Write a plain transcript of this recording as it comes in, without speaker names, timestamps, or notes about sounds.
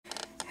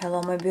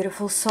Hello my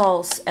beautiful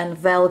souls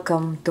and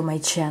welcome to my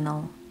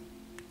channel.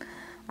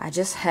 I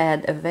just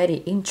had a very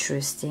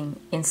interesting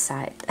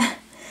insight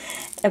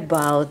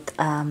about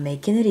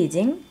making a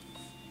reading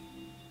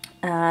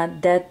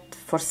that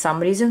for some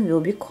reason will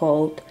be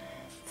called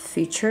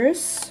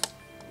features,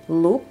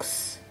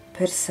 looks,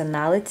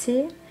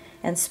 personality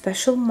and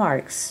special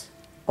marks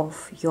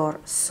of your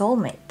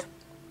soulmate.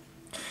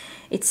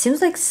 It seems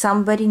like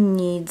somebody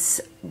needs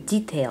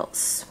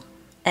details,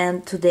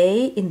 and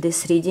today in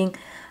this reading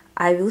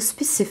I will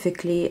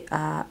specifically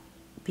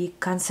be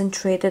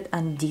concentrated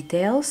on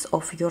details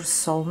of your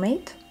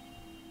soulmate,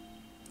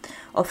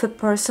 of a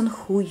person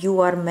who you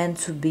are meant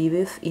to be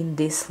with in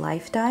this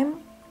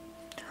lifetime,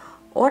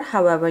 or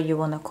however you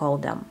want to call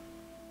them.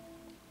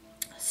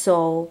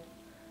 So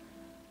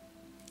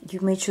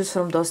you may choose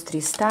from those 3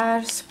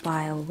 stars: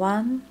 pile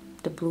 1,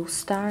 the blue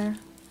star,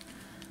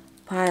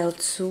 pile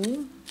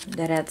 2,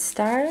 the red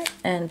star,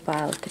 and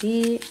pile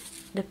 3,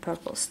 the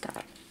purple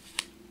star.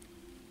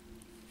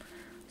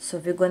 So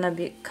we're gonna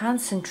be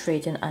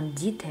concentrating on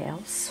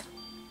details,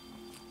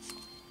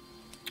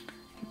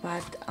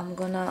 but I'm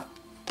gonna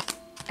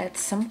add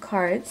some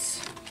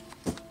cards.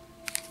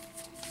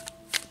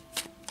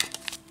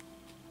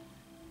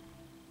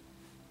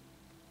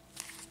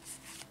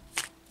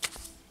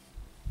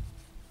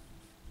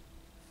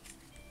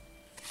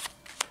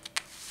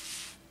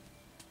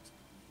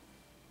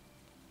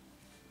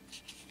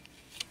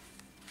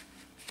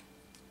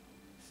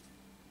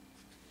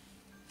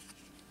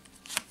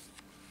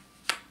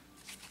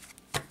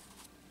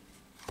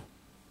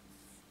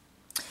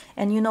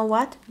 And you know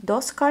what?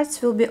 Those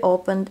cards will be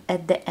opened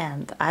at the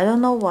end. I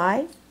don't know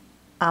why.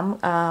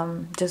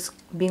 I'm just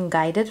being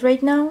guided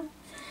right now.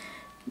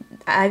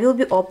 I will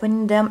be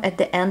opening them at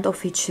the end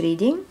of each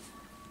reading.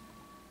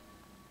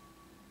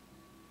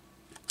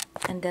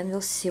 And then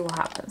we'll see what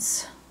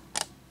happens.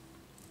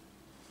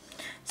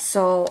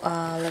 So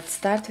let's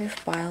start with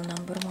pile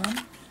number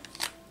 1.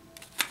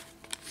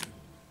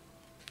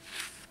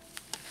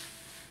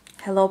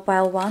 Hello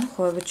pile 1,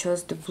 whoever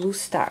chose the blue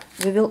star.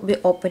 We will be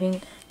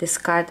opening this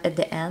card at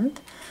the end,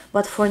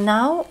 but for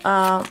now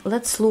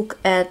let's look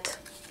at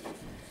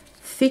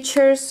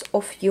features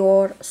of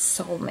your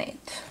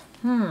soulmate.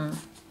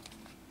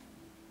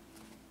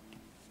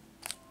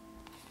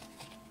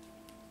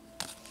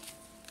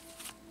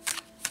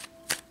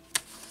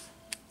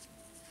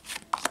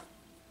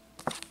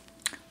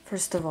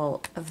 First of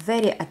all, a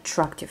very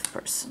attractive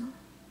person.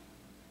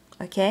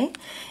 Okay,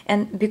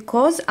 and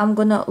because I'm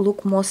gonna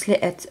look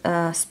mostly at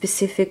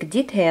specific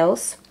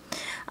details,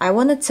 I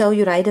want to tell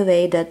you right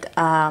away that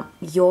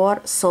your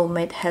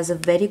soulmate has a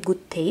very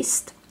good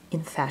taste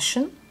in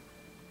fashion,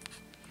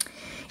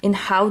 in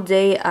how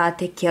they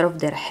take care of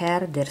their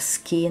hair, their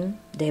skin,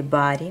 their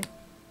body.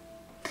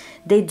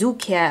 They do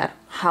care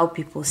how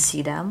people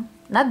see them,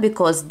 not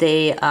because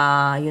they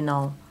you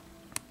know,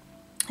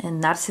 a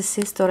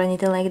narcissist or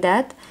anything like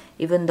that,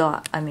 even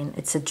though I mean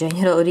it's a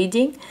general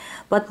reading,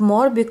 but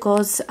more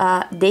because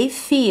they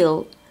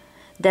feel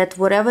that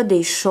whatever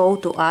they show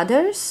to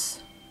others,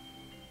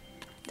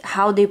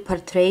 how they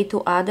portray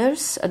to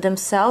others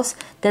themselves,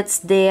 that's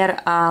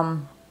their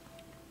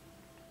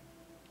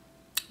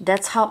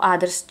that's how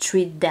others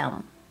treat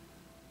them.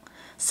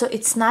 So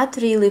it's not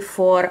really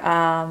for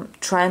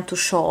trying to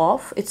show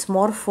off, it's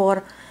more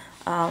for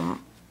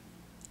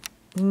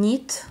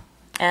neat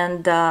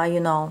and you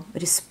know,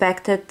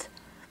 respected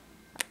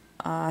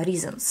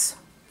reasons.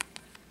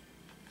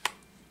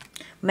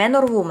 Man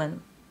or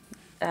woman,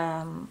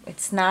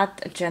 it's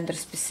not gender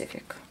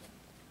specific.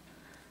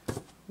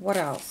 What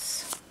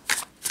else?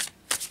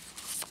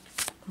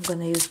 I'm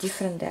gonna use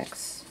different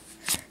decks.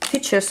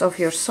 Features of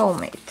your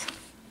soulmate.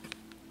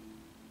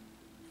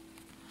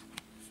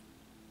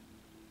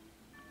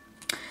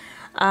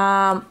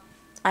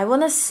 I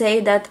want to say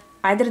that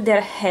either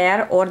their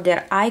hair or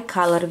their eye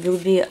color will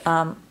be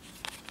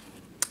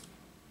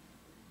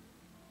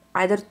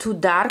either too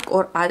dark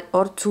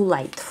or too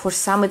light. For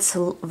some it's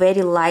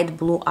very light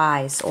blue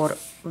eyes, or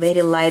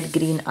very light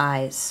green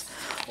eyes,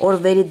 or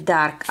very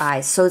dark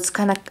eyes. So it's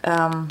kind of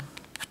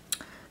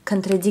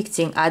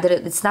contradicting. Either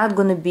it's not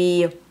going to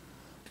be,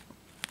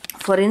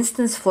 for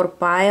instance, for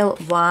pile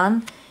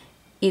 1,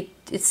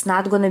 it's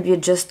not going to be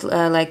just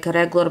like a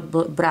regular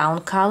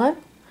brown color.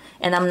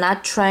 And I'm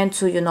not trying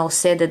to, you know,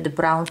 say that the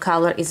brown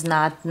color is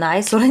not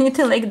nice or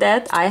anything like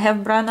that. I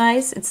have brown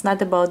eyes. It's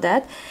not about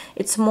that.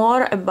 It's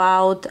more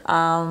about,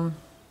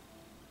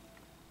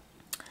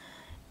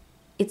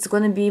 it's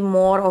going to be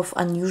more of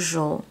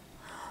unusual.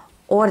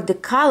 Or the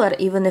color,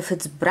 even if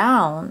it's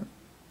brown,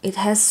 it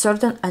has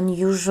certain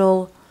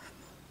unusual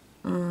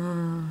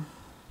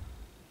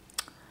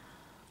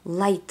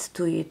light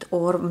to it.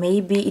 Or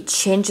maybe it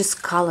changes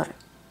color.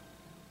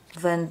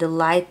 When the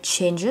light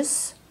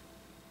changes,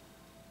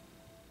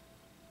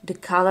 the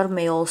color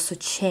may also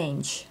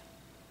change.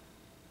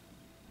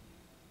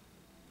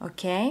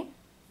 Okay?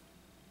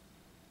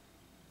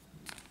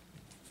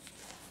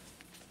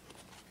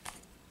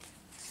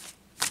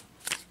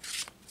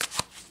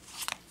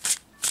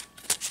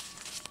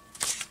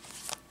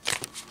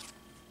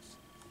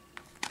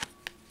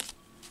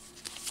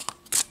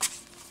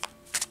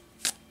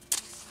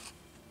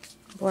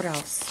 What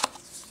else?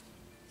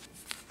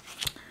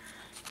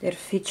 Their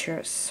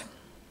features.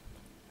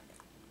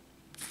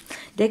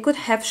 They could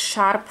have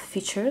sharp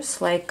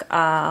features, like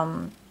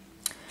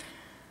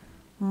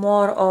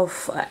more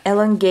of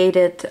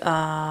elongated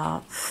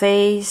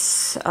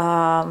face,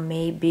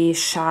 maybe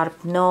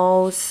sharp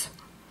nose.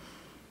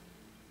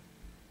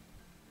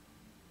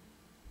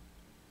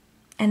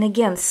 And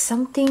again,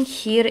 something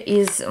here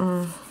is,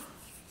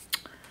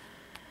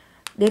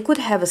 they could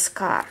have a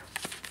scar.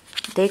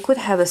 They could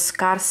have a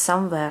scar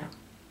somewhere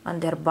on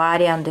their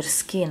body, on their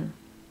skin.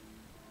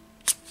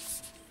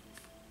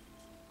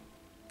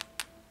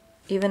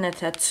 Even a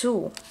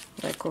tattoo,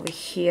 like over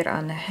here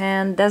on the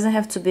hand. Doesn't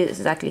have to be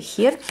exactly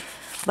here,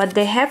 but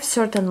they have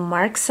certain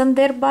marks on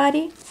their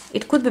body.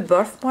 It could be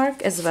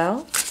birthmark as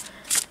well.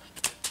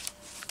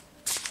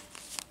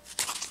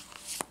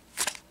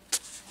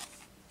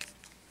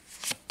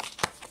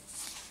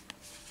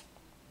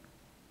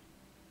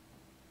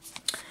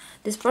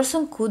 This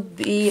person could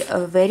be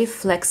very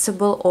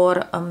flexible,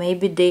 or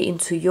maybe they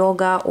into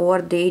yoga, or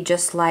they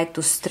just like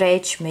to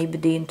stretch, maybe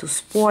they into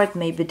sport,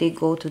 maybe they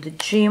go to the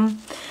gym.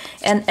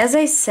 And as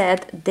I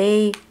said,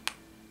 they,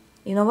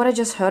 you know what I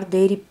just heard,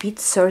 they repeat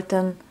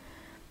certain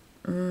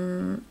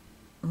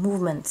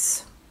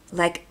movements.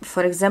 Like,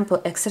 for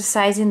example,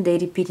 exercising, they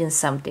repeat in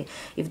something.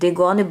 If they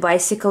go on a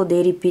bicycle,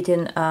 they repeat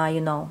in,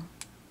 you know,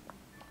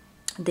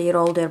 they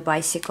roll their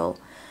bicycle.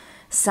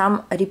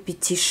 Some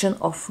repetition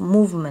of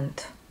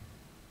movement.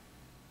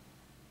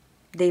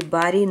 Their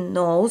body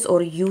knows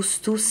or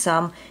used to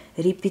some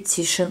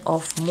repetition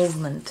of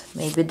movement.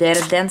 Maybe they're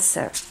a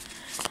dancer.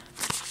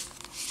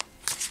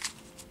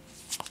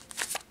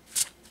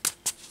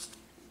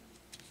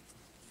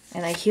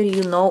 And I hear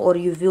you know or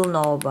you will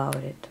know about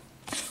it.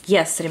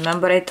 Yes,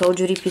 remember I told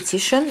you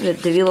repetition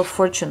with the Wheel of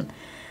Fortune.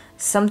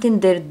 Something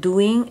they're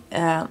doing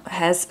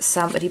has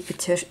some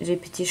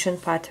repetition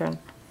pattern.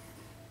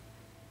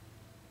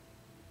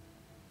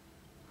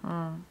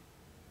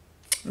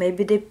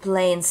 Maybe they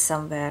playing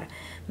somewhere.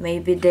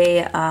 Maybe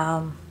they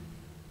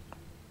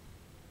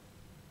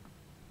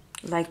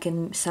like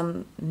in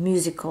some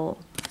musical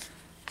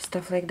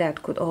stuff like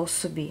that could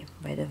also be,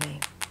 by the way.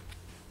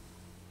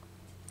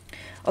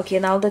 Okay,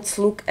 now let's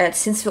look at,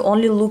 since we're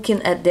only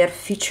looking at their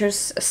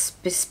features,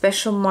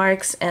 special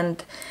marks,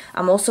 and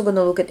I'm also going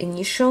to look at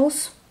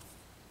initials,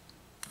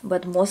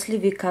 but mostly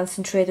we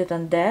concentrated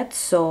on that.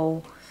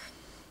 So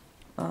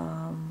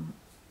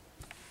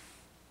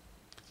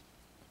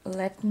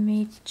let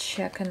me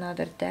check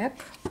another deck.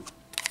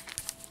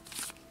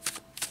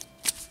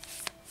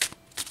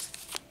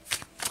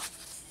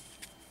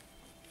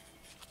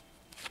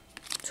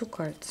 Two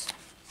cards.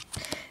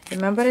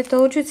 Remember I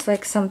told you it's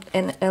like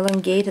an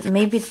elongated,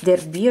 maybe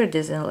their beard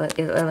is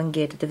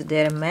elongated if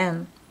they're a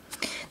man.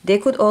 They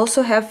could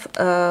also have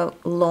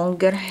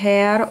longer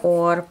hair,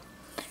 or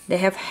they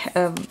have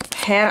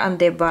hair on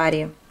their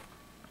body.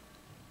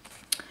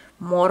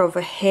 More of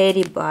a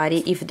hairy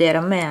body if they're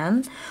a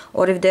man,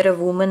 or if they're a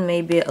woman,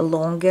 maybe a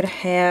longer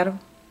hair.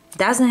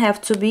 Doesn't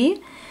have to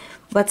be,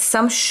 but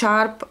some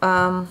sharp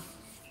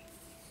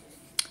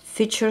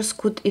features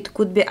it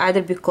could be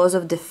either because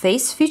of the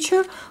face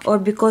feature or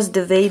because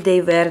the way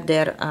they wear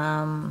their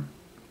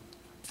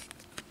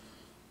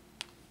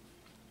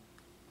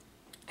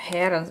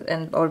hair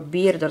and or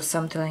beard or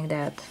something like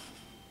that.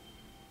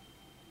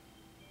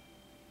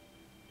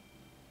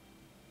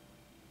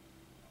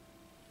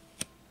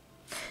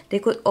 They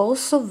could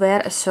also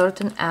wear a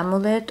certain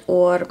amulet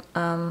or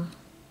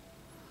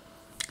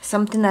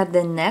something at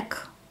the neck.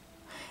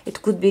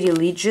 It could be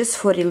religious,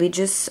 for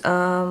religious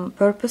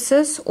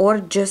purposes, or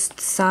just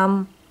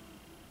some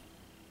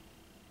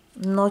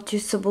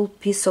noticeable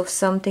piece of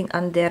something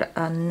on their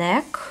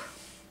neck.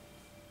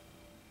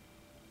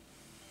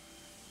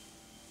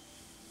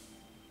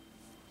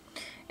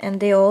 And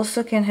they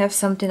also can have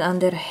something on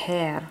their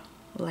hair,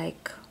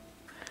 like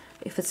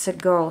if it's a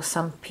girl,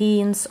 some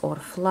pins or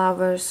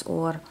flowers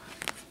or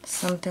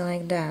something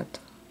like that.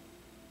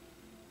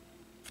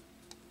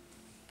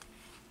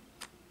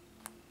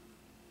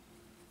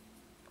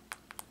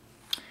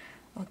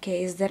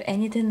 Okay, is there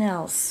anything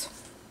else?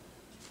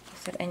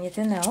 Is there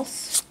anything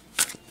else?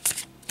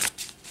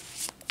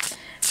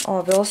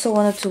 Oh, we also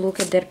wanted to look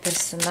at their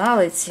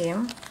personality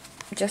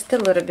just a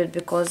little bit,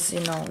 because, you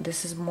know,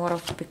 this is more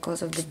of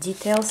because of the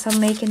details I'm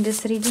making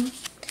this reading.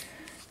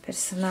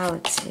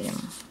 Personality.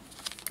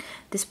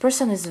 This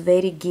person is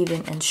very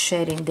giving and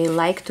sharing. They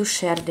like to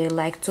share, they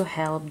like to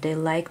help, they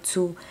like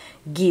to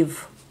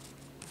give.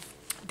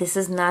 This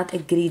is not a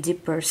greedy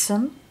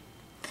person.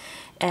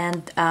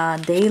 And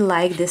they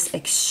like this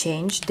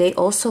exchange. They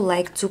also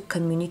like to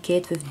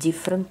communicate with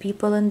different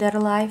people in their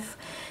life.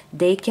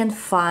 They can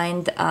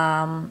find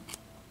a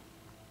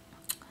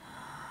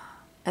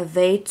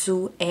way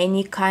to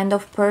any kind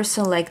of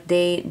person. Like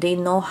they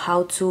know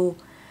how to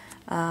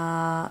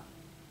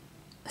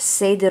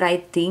say the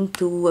right thing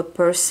to a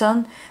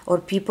person or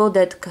people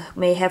that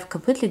may have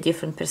completely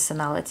different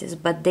personalities,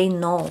 but they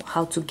know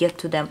how to get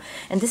to them.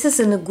 And this is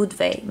in a good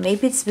way.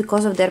 Maybe it's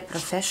because of their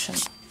profession.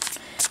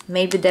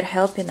 Maybe they're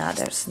helping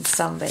others in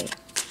some way.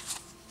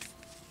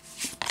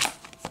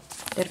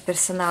 their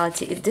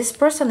personality. This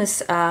person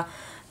is a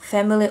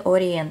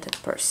family-oriented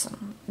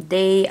person.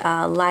 They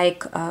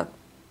like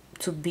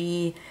to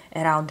be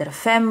around their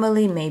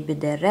family, maybe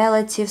their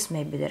relatives,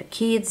 maybe their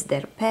kids,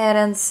 their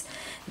parents,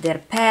 their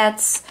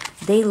pets.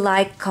 They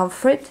like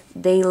comfort.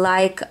 They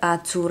like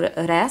to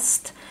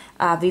rest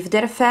with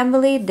their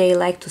family. They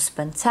like to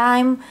spend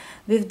time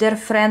with their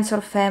friends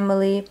or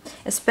family,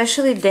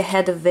 especially if they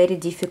had a very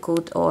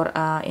difficult or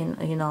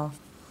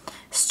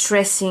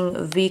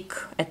stressing week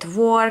at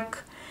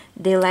work.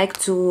 They like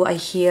to, I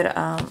hear,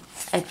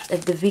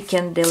 at the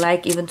weekend, they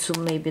like even to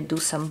maybe do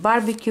some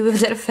barbecue with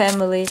their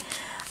family,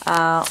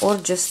 or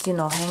just,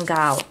 hang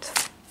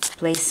out,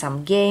 play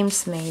some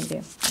games maybe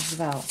as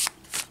well.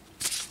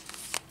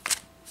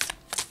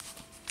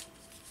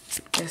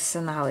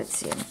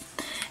 Personality.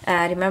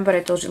 Remember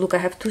I told you, look, I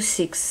have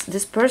 2-6.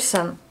 This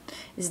person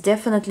is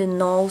definitely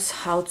knows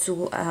how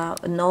to,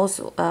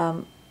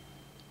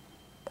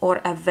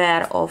 or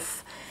aware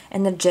of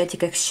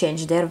energetic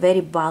exchange. They're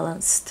very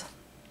balanced.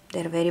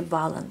 They're very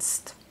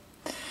balanced.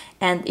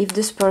 And if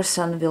this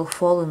person will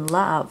fall in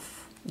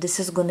love, this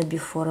is going to be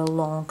for a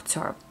long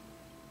term.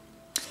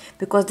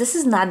 Because this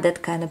is not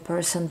that kind of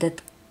person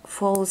that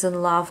falls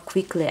in love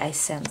quickly, I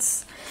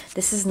sense.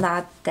 This is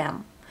not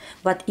them.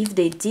 But if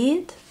they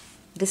did,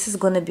 this is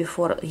going to be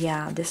for,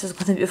 this is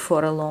going to be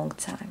for a long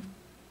time.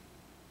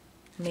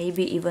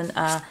 Maybe even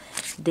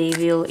if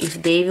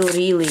they will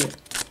really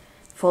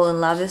fall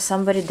in love with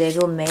somebody, they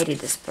will marry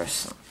this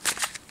person.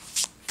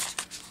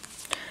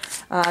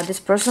 This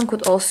person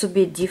could also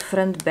be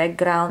different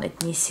background,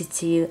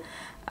 ethnicity,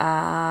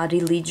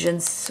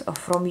 religions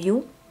from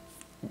you,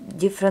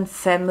 different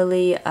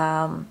family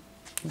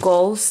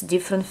goals,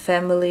 different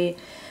family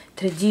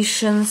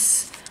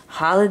traditions,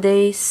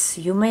 holidays.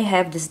 You may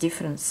have this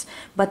difference,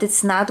 but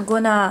it's not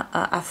gonna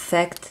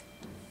affect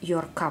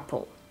your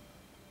couple.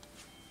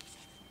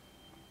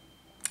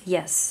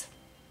 Yes,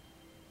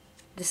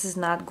 this is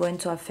not going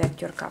to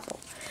affect your couple.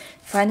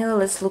 Finally,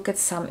 let's look at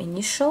some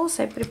initials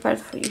I prepared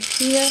for you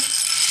here.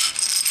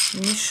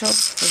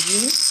 Initials for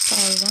you,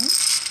 pile one,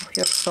 of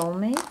your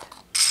soulmate.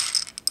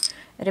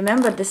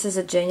 Remember, this is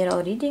a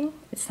general reading.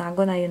 It's not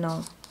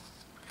gonna,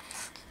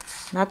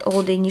 not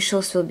all the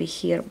initials will be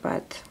here,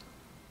 but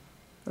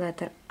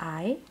letter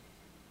I,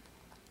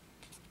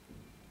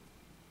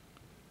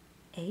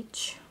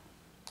 H,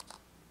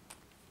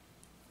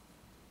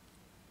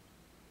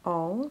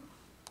 O,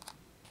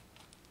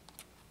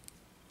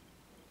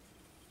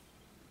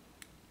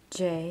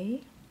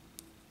 J,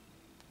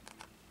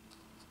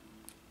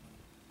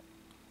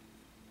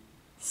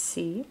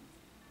 C,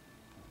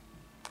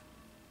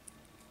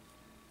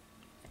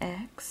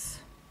 X,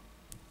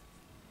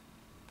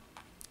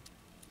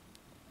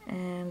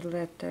 and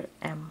letter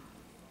M.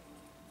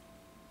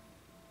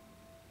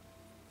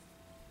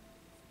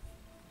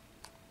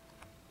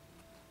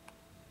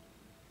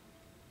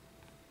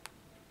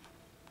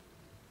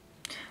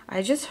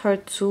 I just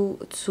heard two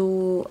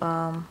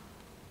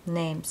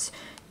names,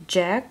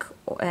 Jack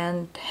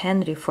and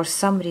Henry, for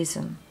some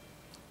reason.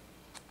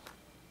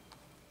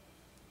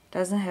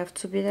 Doesn't have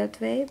to be that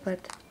way,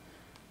 but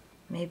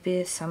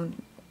maybe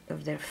some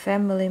of their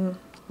family,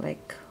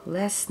 like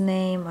last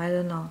name, I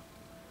don't know,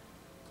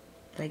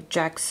 like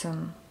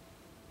Jackson.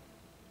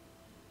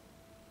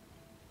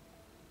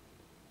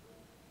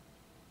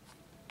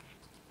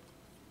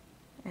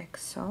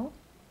 XO.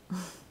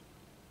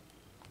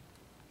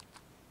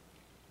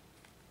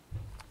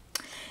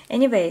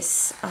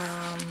 Anyways,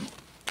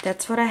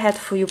 that's what I had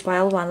for you,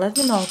 pile one. Let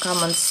me know in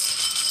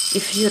comments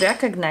if you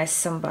recognize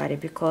somebody,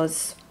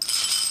 because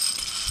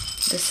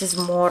this is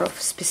more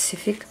of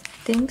specific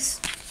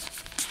things.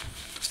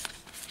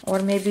 Or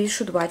maybe you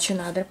should watch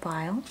another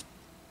pile.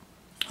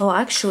 Oh,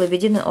 actually, we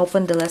didn't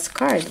open the last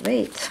card.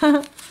 Wait.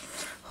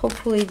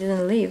 Hopefully it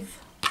didn't leave.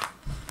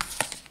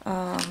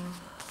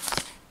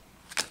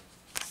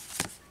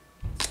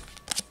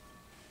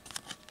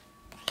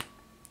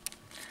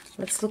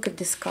 Let's look at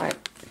this card,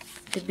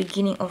 the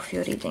beginning of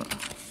your reading.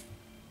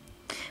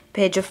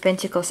 Page of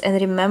Pentacles. And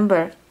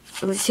remember,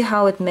 let's see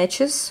how it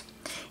matches.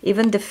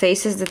 Even the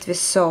faces that we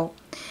saw.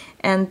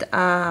 And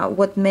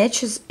what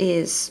matches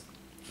is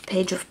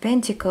Page of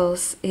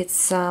Pentacles.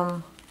 It's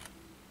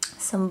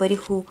somebody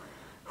who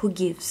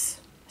gives,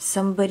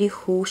 somebody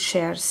who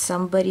shares,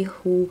 somebody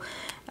who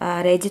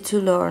ready to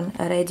learn,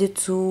 ready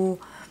to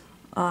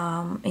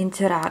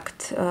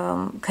interact,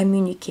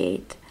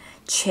 communicate,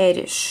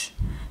 cherish.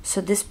 So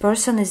this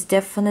person is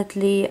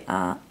definitely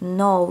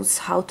knows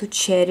how to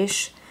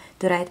cherish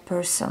the right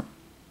person,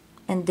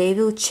 and they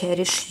will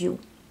cherish you.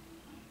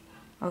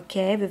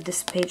 Okay, with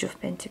this Page of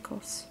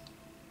Pentacles.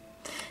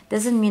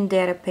 Doesn't mean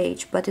they're a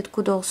page, but it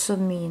could also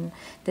mean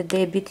that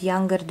they're a bit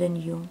younger than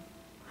you,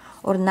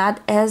 or not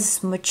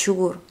as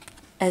mature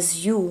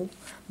as you,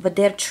 but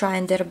they're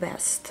trying their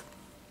best.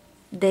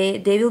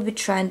 They will be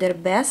trying their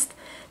best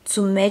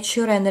to match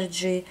your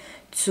energy,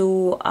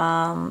 to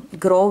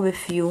grow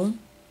with you,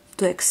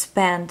 to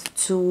expand,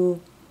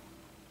 to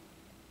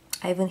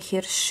even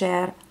here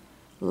share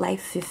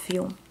life with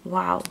you.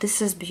 Wow,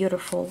 this is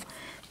beautiful,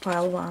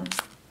 pile one.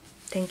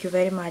 Thank you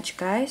very much,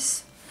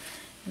 guys.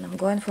 And I'm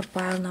going for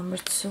pile number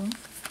 2.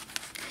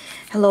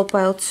 Hello,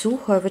 pile 2.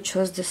 Whoever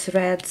chose this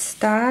red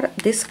star,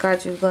 this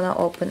card we're gonna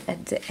open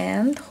at the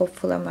end.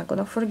 Hopefully I'm not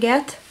gonna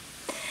forget.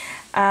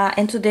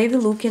 And today we're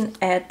looking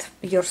at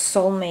your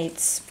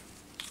soulmate's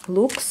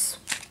looks,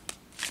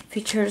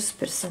 features,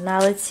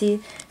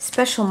 personality,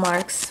 special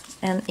marks,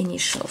 and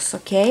initials.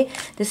 Okay,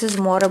 this is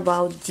more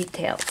about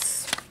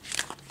details,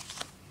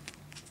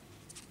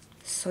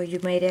 so you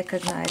may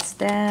recognize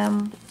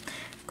them.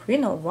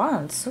 Queen of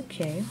Wands.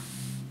 Okay.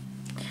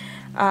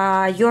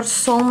 Your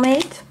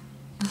soulmate.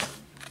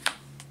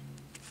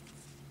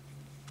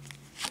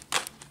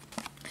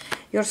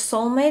 Your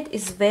soulmate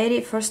is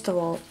very, first of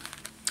all,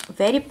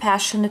 very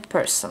passionate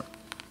person,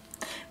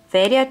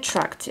 very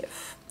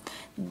attractive.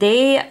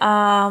 They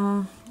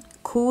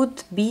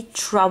could be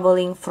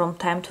troubling from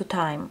time to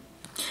time,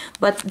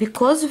 but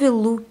because we're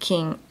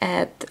looking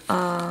at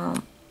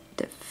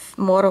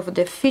more of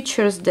the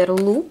features, their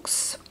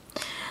looks,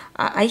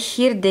 I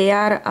hear they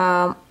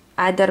are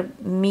either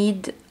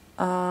mid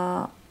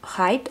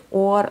height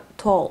or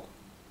tall.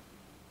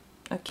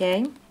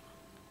 Okay,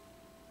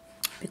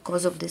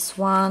 because of this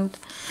wand,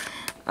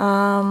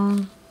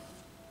 I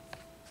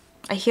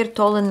hear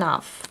tall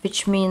enough,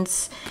 which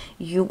means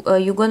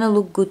you're gonna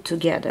look good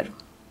together.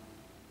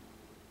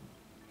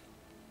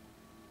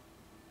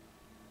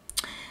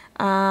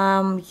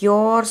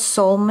 Your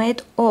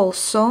soulmate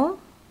also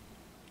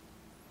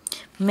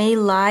may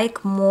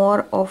like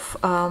more of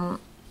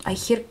I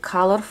hear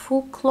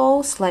colorful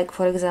clothes, like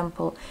for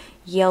example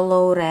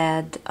yellow,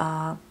 red,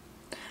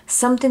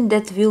 something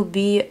that will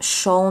be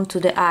shown to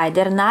the eye.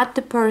 They're not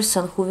the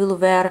person who will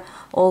wear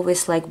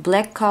always like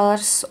black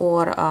colors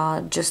or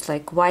just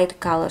like white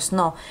colors.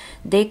 No,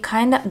 they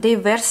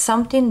wear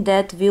something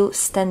that will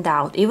stand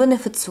out. Even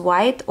if it's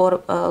white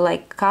or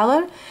like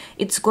color,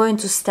 it's going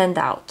to stand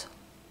out.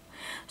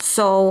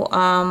 So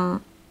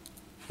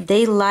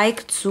they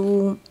like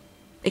to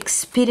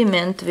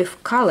experiment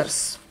with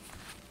colors.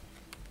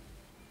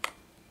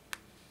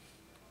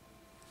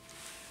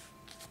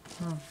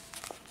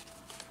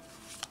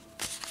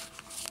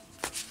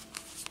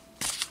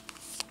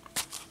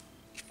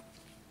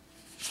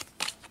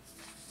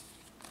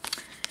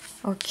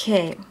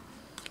 Okay.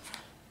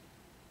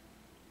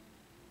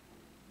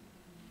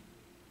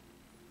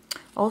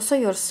 Also,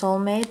 your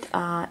soulmate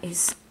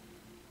is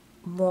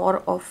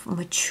more of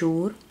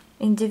mature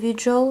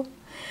individual.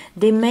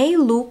 They may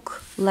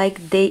look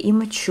like they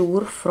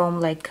immature from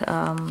like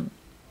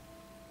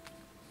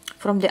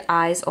from the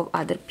eyes of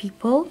other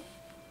people,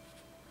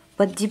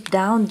 but deep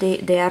down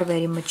they are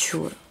very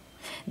mature.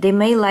 They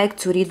may like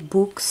to read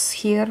books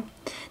here.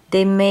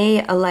 They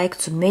may like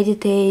to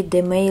meditate.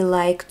 They may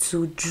like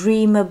to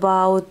dream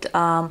about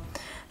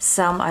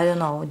some, I don't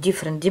know,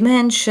 different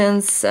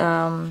dimensions,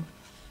 about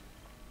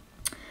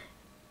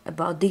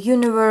the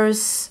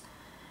universe.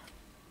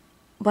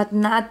 But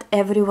not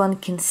everyone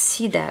can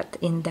see that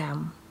in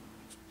them.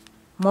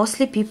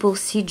 Mostly people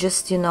see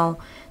just, you know,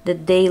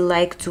 that they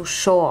like to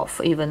show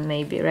off even,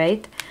 maybe,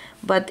 right?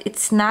 But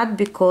it's not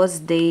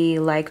because they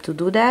like to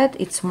do that.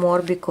 It's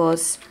more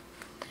because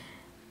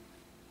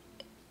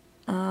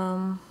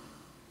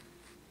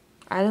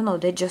I don't know,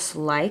 they just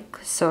like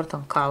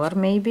certain color,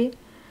 maybe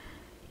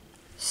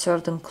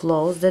certain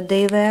clothes that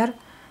they wear,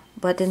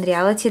 but in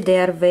reality they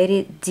are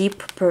very deep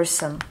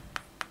person.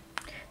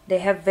 They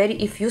have very,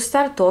 if you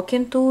start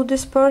talking to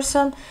this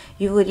person,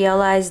 you will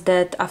realize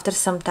that after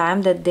some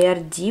time that they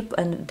are deep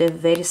and they're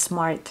very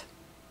smart,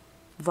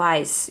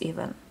 wise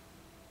even.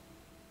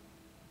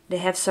 They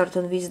have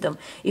certain wisdom.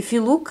 If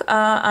you look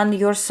on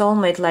your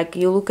soulmate, like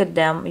you look at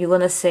them, you're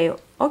gonna say,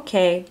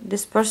 okay,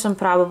 this person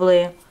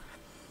probably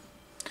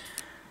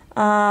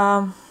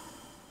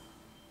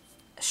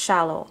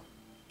shallow,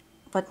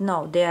 but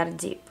no, they are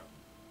deep.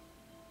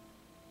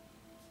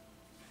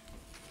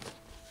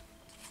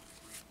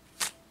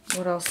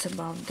 What else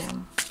about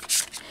them?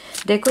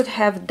 They could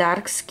have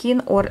dark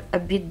skin or a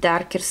bit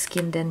darker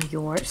skin than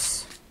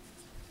yours,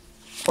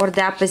 or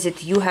the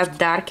opposite, you have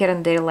darker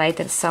and they're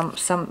lighter, some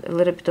a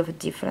little bit of a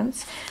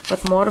difference,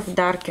 but more of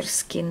darker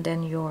skin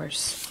than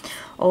yours.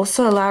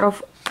 Also a lot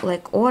of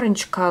like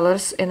orange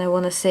colors, and I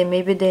want to say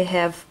maybe they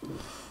have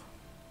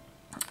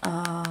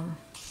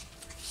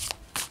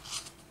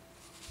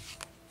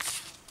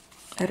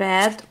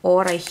red,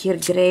 or I hear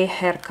gray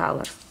hair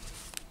color.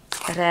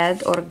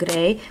 Red or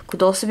gray,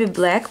 could also be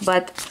black,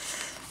 but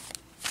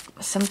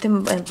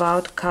something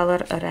about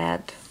color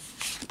red.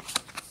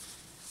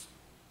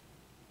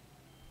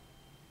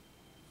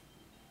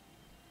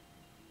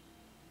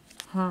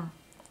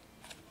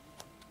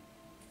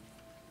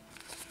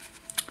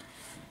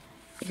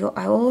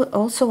 I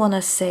also want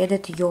to say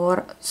that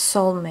your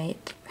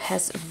soulmate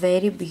has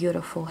very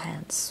beautiful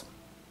hands.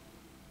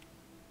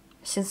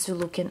 Since you're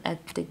looking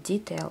at the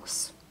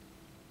details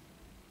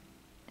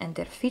and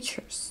their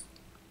features,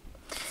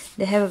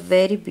 they have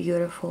very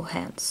beautiful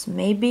hands.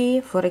 Maybe,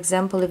 for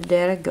example, if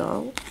they're a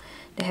girl,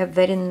 they have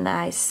very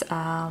nice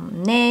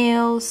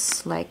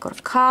nails, like, or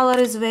color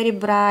is very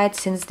bright,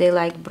 since they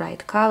like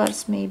bright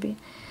colors, maybe.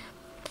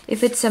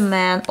 If it's a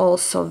man,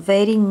 also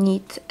very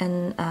neat,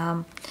 and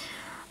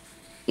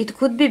it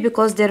could be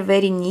because they're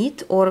very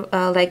neat, or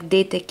like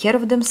they take care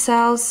of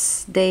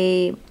themselves.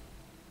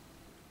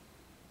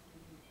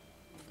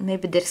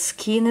 Maybe their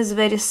skin is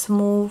very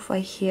smooth, I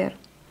hear,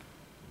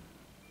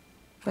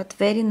 but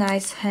very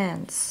nice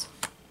hands.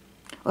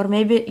 Or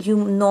maybe you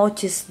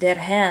notice their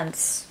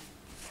hands,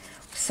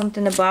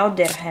 something about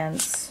their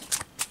hands.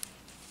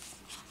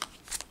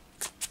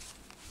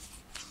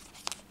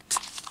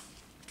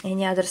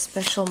 Any other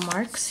special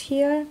marks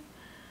here?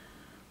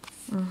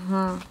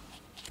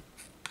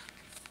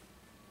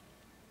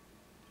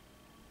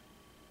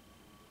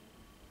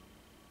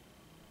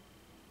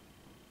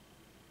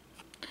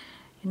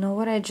 You know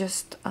what I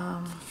just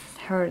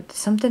heard?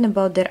 Something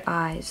about their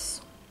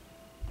eyes.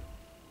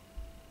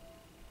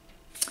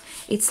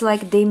 It's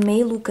like they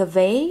may look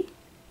away,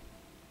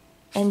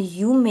 and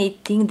you may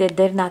think that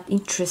they're not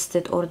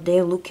interested or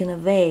they're looking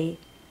away,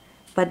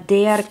 but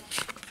they're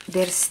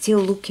still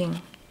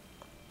looking.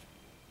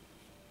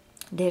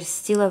 They're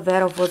still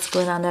aware of what's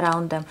going on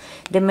around them.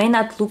 They may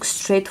not look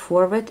straight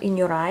forward in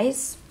your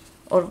eyes,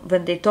 or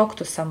when they talk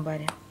to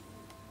somebody.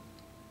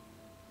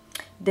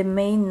 They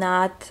may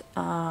not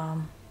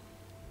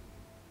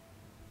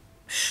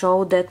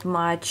show that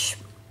much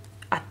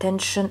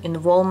attention,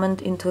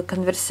 involvement into a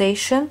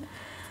conversation,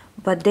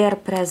 but they are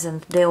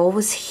present. They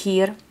always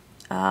hear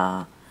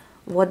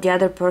what the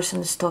other person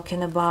is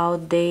talking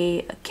about.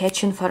 They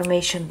catch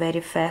information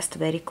very fast,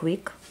 very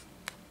quick.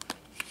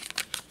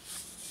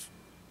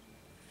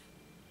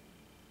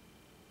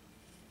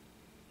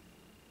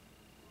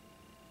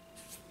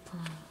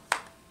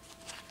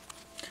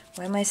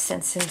 Why am I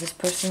sensing this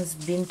person's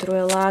been through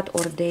a lot,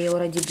 or they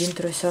already been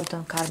through a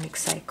certain karmic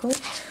cycle?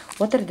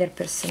 What are their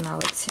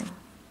personality?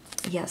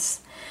 Yes,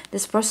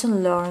 this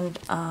person learned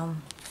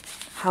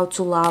how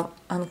to love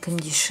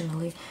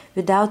unconditionally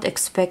without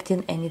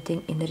expecting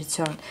anything in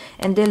return,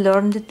 and they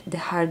learned it the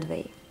hard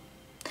way.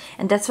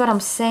 And that's what I'm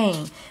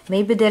saying.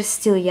 Maybe they're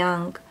still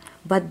young,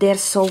 but they're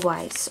so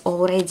wise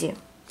already,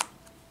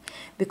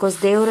 because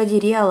they already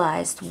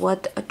realized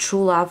what a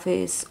true love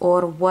is,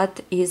 or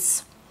what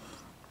is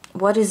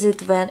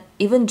it when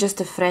even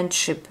just a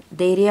friendship,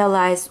 they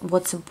realize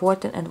what's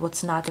important and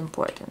what's not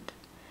important,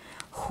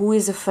 who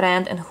is a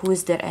friend and who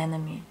is their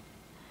enemy.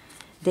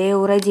 They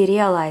already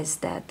realize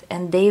that,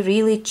 and they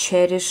really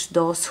cherish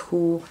those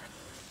who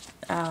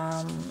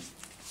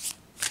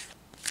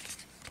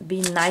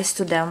being nice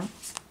to them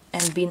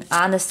and being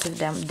honest with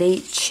them. They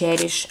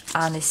cherish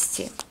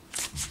honesty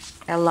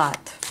a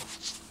lot,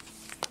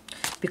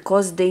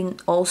 because they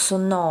also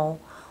know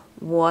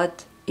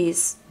what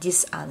is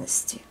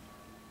dishonesty.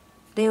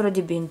 They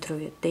already been through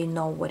it. They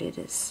know what it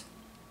is.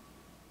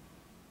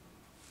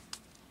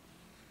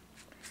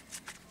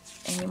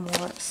 Any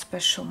more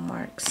special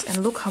marks?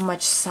 And look how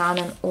much sun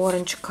and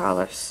orange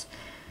colors.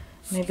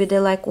 Maybe they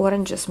like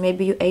oranges.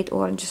 Maybe you ate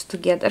oranges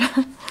together.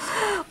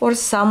 Or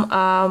some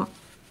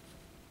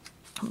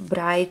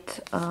bright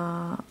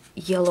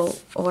yellow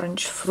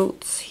orange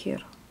fruits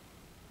here.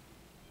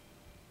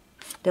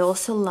 They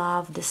also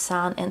love the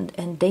sun,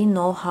 and they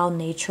know how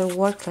nature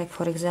works. Like,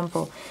 for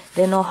example,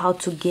 they know how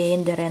to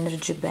gain their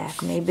energy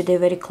back. Maybe they're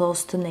very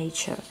close to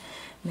nature.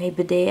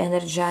 Maybe they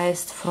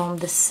energized from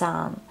the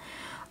sun.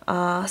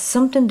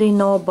 Something they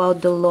know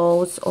about the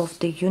laws of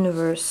the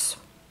universe.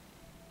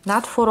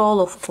 Not for all,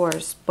 of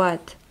course,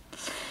 but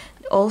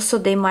also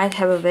they might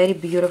have a very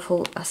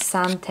beautiful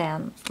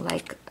suntan.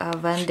 Like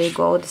when they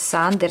go to the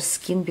sun, their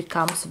skin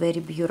becomes very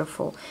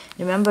beautiful.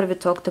 Remember we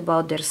talked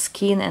about their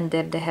skin, and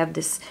that they have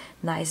this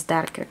nice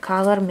darker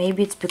color.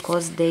 Maybe it's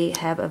because they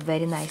have a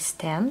very nice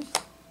tan.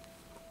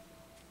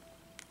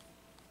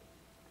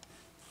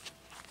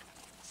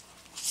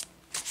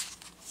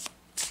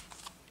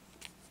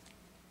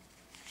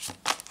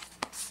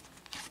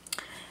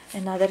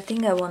 Another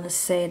thing I want to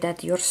say,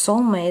 that your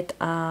soulmate,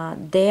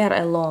 they are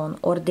alone,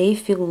 or they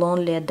feel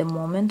lonely at the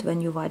moment when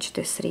you watch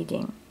this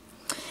reading.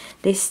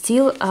 They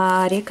still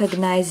are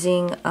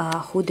recognizing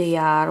who they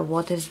are,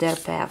 what is their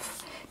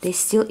path. They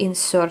still in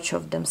search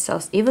of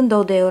themselves. Even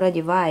though they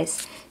already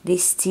wise, they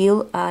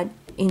still are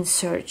in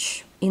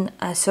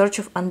a search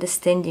of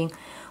understanding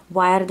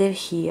why are they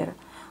here,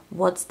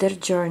 what's their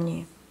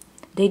journey.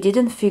 They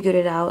didn't figure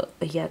it out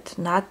yet.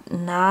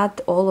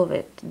 Not all of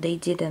it. They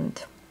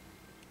didn't.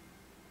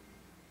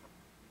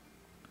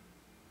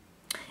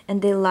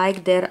 And they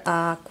like their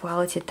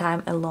quality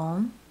time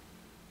alone.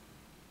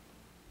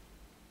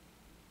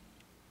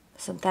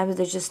 Sometimes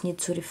they just need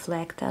to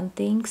reflect on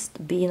things,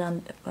 being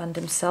on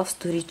themselves,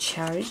 to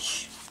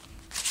recharge.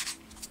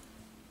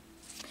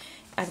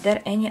 Are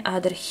there any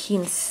other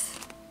hints?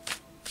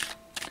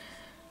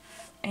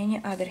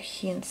 Any other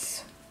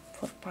hints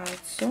for part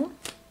 2?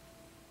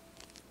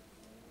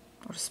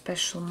 Or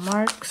special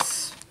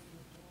marks?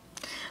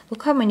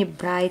 Look how many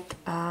bright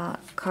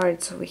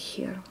cards over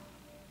here.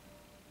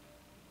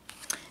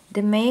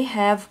 They may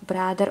have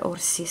brother or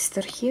sister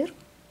here.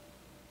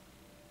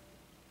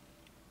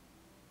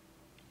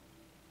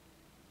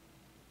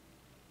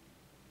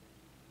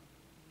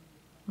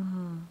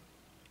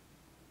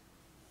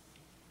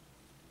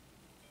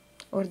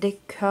 or they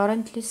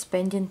currently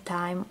spending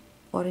time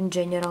or in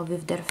general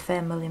with their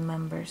family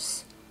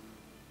members,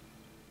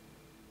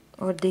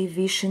 or they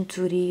wishing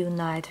to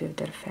reunite with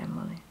their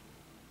family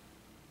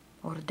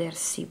or their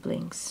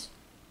siblings.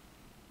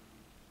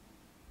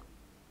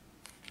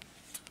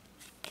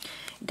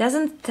 It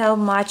doesn't tell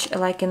much,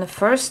 like in the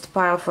first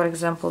pile, for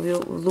example, we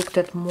looked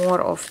at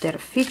more of their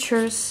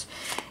features,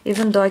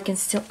 even though I can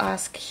still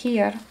ask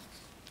here.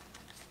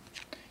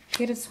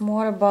 Here it's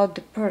more about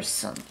the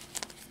person.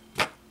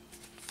 Let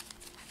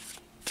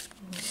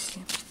me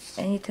see.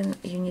 Anything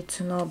you need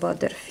to know about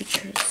their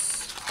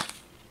features?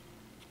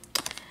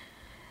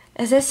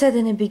 As I said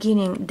in the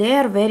beginning, they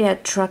are very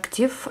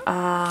attractive.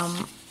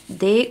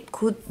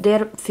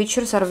 Their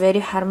features are very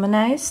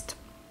harmonized.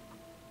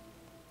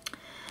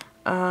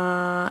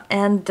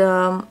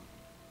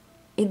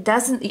 It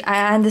doesn't,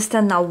 I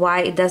understand now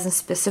why it doesn't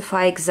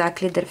specify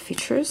exactly their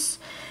features,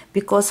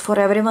 because for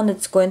everyone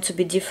it's going to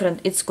be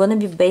different. It's going to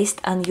be based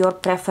on your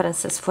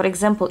preferences. For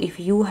example, if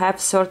you have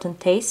certain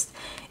taste,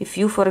 if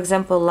you, for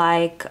example,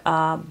 like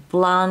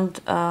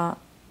blonde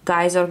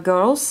guys or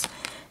girls,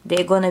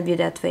 they're going to be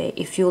that way.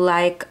 If you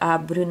like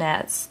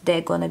brunettes,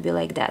 they're going to be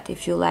like that.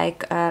 If you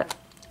like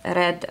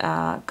red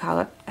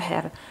color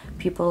hair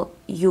people,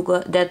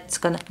 that's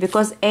gonna,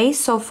 because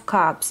Ace of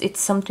Cups,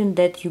 it's something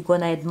that you're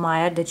gonna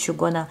admire, that you're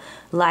gonna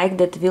like,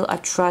 that will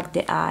attract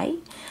the eye,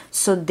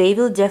 so they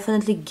will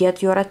definitely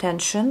get your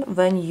attention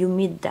when you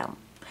meet them.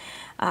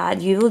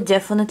 You will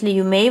definitely,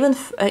 you may even,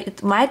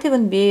 it might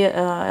even be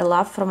a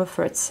love from a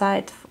first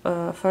sight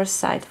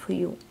for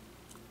you,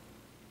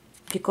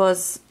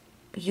 because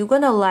you're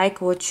gonna like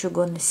what you're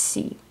gonna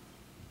see.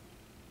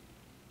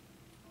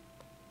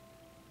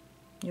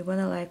 You're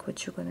gonna like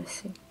what you're gonna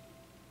see.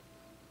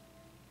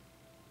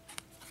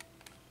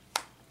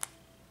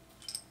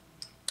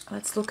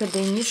 Let's look at the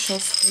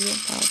initials for you.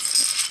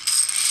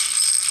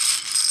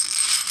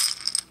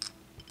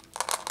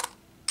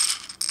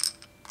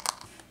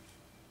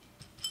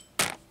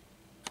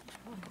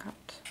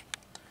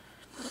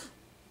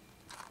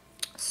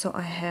 So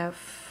I have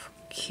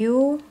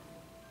Q,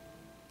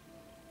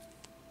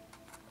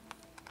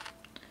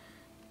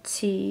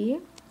 T,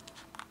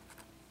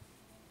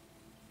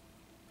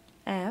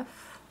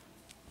 F,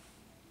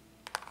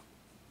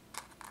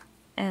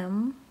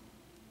 M,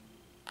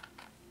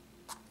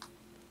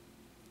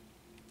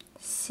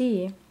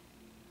 C,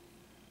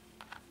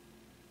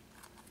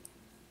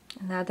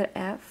 another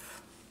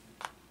F,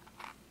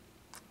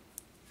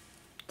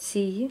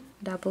 T,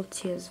 double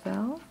T as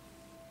well,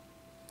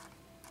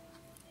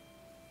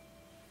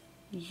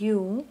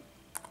 U,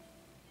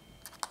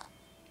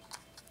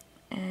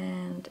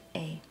 and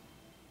A.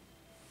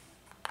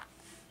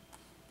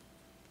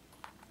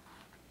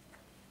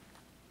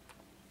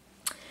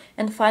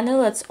 And finally,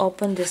 let's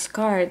open this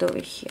card over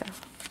here.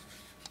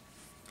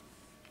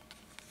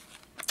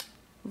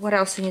 What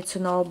else you need to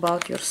know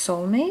about your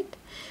soulmate?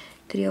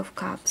 Three of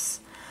Cups.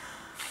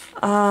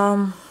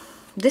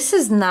 This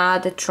is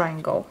not a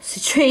triangle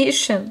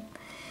situation.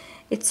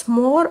 It's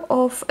more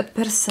of a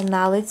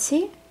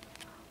personality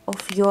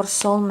of your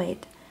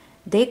soulmate.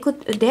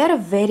 They're a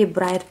very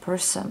bright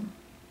person.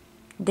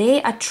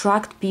 They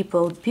attract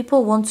people.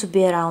 People want to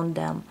be around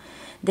them.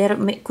 They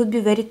could be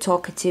very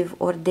talkative,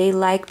 or they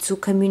like to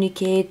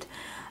communicate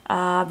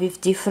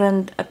with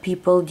different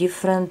people,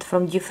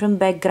 from different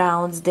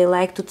backgrounds. They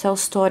like to tell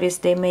stories.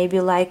 They maybe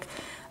like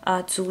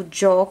to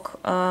joke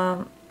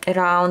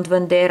around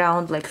when they're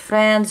around like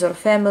friends or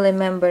family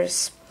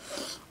members.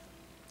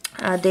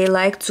 They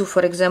like to,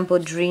 for example,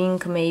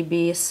 drink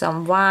maybe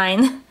some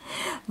wine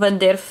when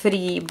they're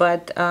free,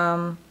 but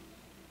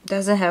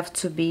doesn't have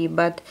to be.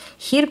 But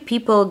here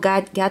people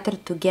gather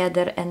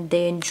together and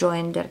they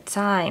enjoy their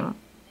time.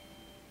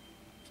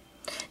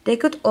 They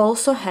could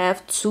also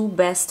have two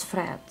best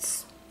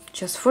friends,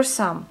 just for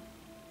some.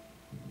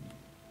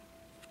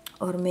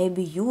 Or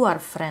maybe you are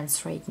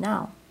friends right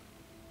now.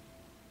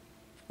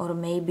 Or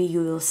maybe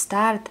you will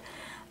start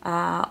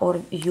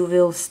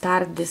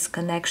this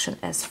connection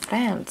as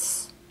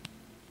friends.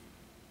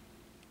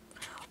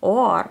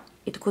 Or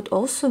it could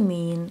also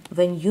mean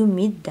when you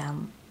meet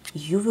them,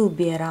 you will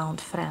be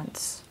around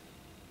friends.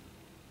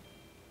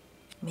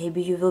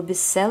 Maybe you will be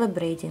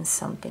celebrating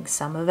something,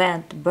 some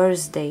event,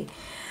 birthday.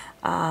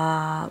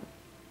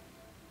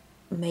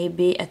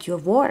 Maybe at your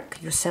work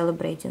you're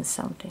celebrating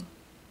something,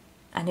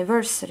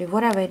 anniversary,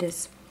 whatever it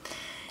is.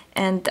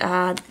 And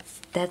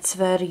that's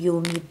where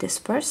you'll meet this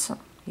person,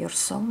 your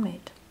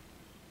soulmate,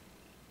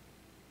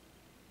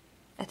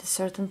 at a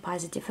certain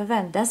positive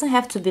event. Doesn't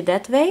have to be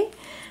that way,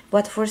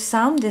 but for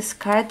some this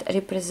card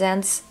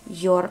represents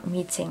your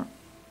meeting.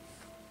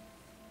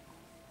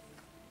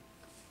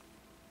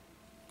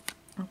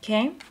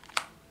 Okay,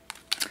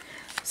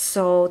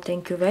 so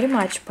thank you very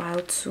much,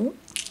 pile 2.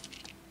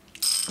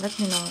 Let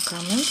me know in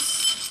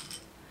comments.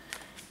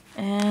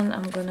 And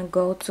I'm gonna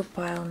go to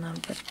pile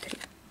number 3.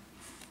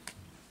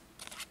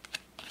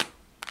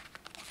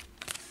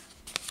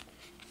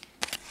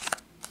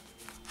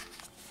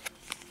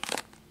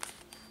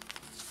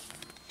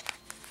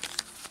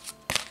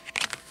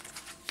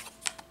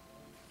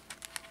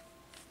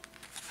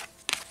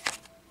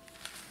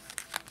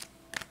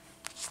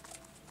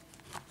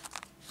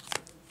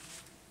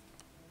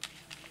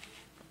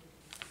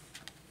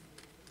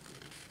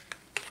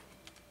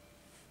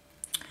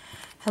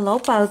 Hello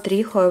pile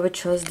 3, whoever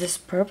chose this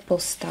purple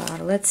star.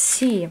 Let's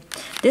see.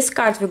 This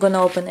card we're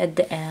gonna open at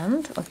the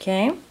end,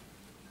 okay?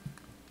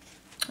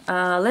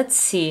 Let's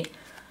see.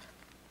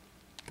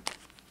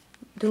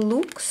 The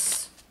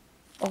looks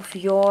of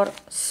your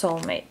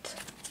soulmate.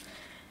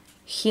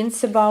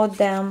 Hints about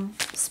them,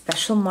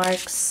 special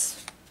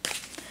marks,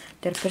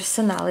 their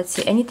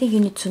personality, anything you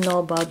need to know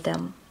about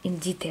them in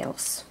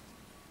details.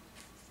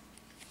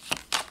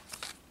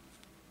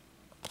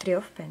 Three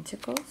of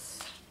Pentacles.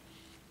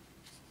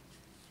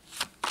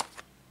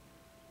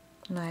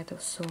 Knight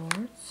of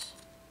Swords.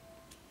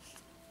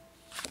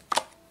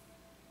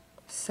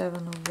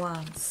 Seven of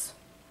Wands.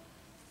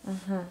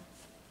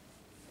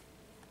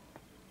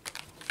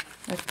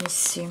 Let me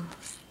see.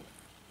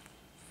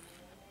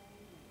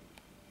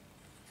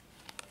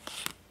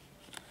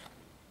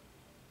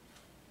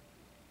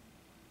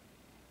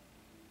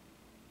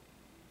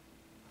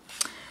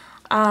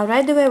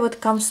 Right away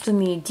what comes to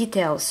me,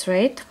 details,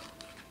 right?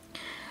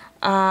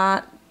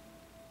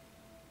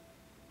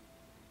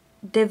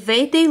 The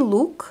way they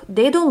look,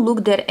 they don't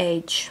look their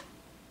age.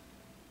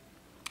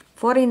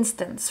 For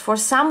instance, for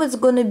some it's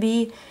gonna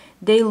be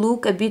they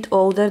look a bit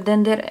older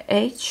than their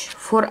age.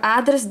 For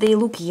others, they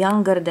look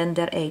younger than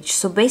their age.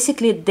 So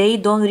basically, they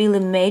don't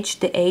really match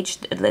the age,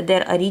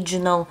 their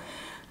original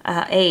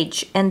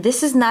age. And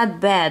this is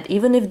not bad.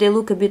 Even if they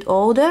look a bit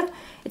older,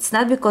 it's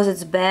not because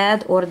it's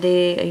bad or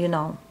they, you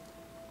know,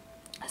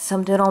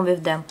 something wrong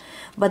with them.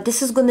 But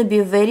this is going to be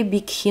a very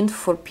big hint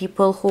for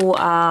people who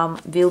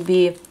will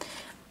be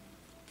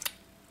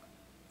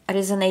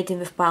resonating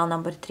with pile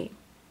number 3.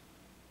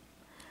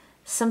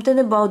 Something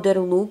about their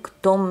look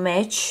don't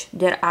match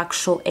their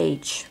actual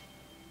age.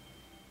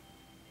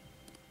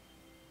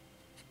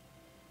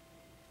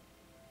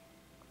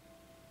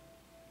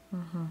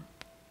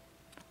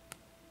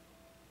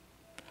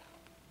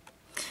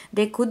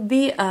 They could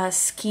be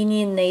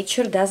skinny in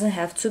nature, doesn't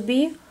have to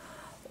be,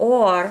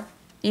 or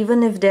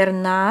even if they're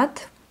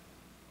not,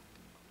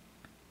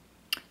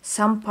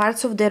 some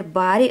parts of their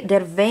body,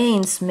 their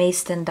veins may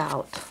stand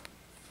out.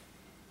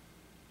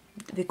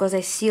 Because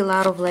I see a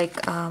lot of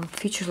like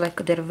features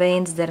like their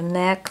veins, their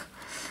neck,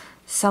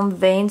 some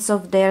veins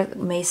of there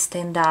may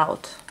stand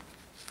out.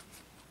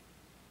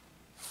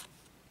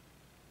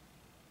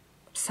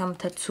 Some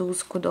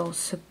tattoos could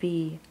also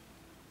be.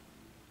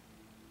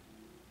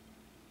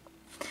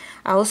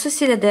 I also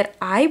see that their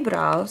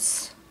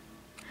eyebrows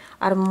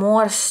are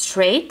more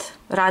straight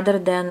rather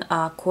than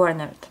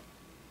cornered.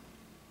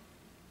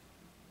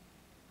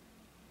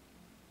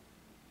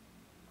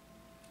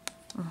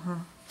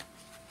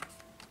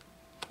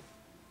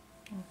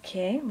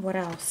 Okay, what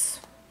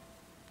else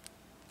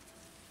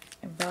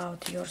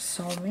about your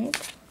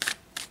soulmate?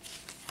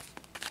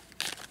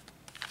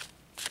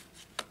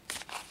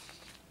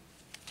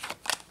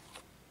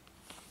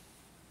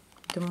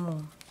 The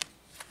moon.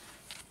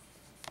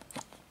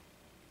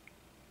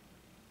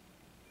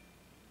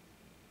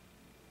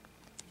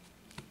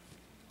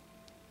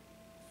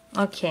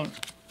 Okay,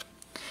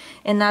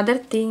 another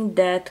thing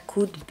that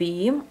could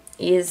be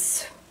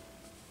is,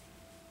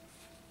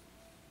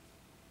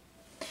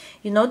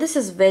 you know, this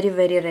is very,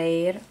 very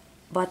rare,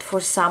 but for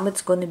some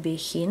it's going to be a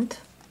hint.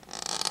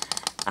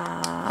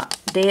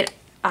 Their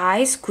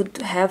eyes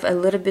could have a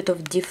little bit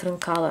of different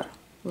color.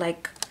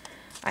 Like,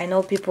 I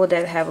know people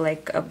that have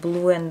like a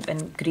blue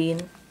and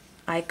green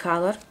eye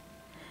color.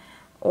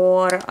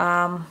 Or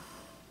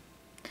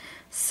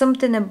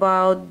something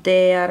about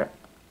their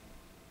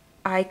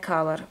eye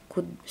color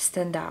could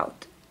stand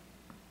out.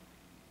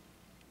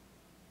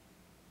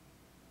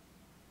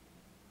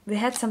 We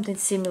had something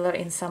similar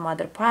in some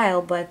other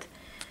pile, but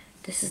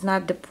this is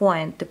not the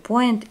point. The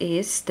point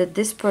is that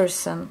this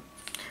person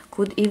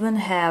could even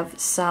have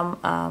some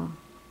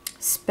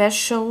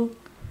special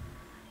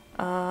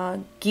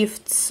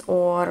gifts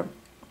or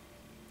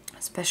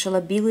special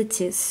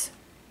abilities.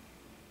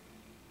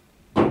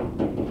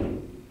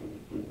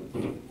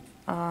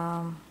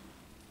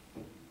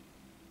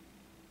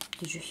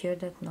 Did you hear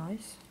that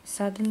noise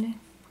suddenly?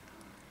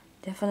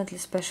 Definitely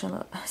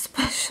special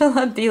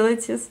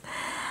abilities.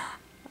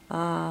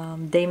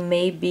 They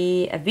may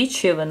be a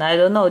witch even, I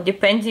don't know,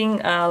 depending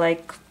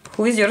like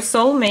who is your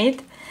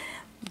soulmate,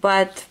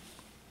 but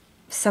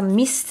some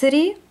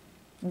mystery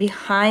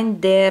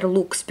behind their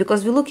looks,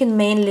 because we're looking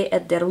mainly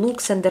at their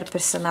looks and their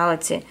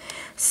personality.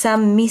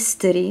 Some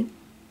mystery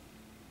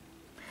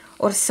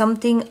or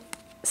something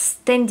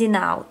standing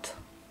out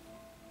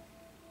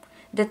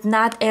that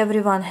not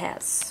everyone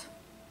has.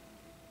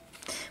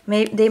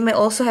 They may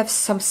also have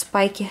some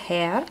spiky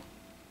hair.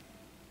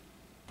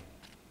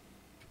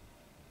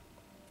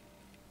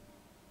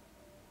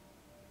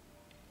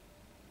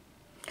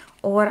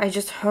 Or I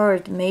just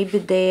heard maybe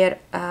their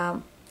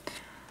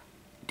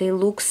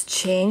looks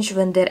change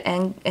when they're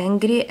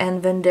angry,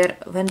 and when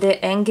they're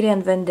angry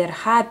and when they're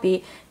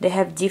happy, they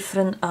have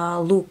different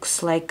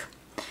looks. Like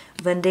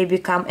when they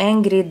become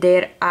angry,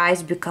 their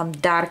eyes become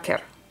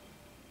darker.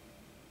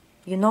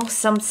 You know,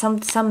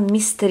 some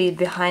mystery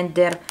behind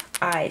their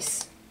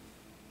eyes.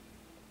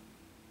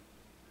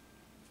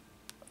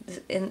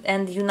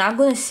 and you're not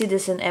going to see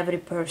this in every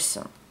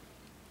person.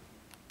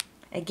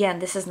 Again,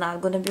 this is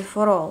not going to be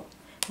for all,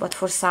 but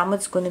for some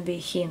it's going to be a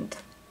hint.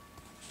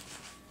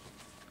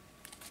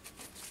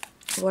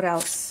 What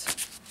else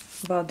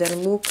about their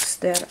looks,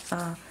 their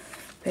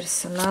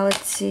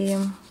personality?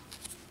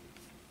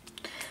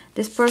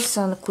 This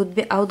person could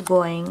be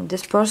outgoing.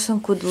 This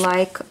person could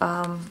like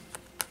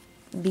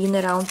being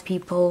around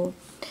people.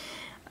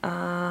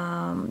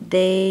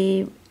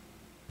 They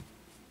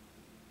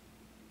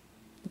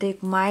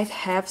might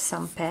have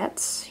some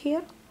pets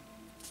here.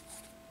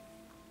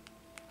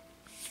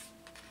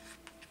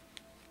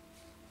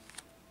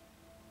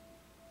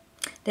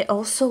 They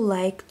also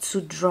like to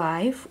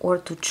drive or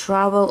to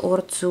travel or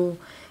to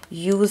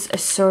use a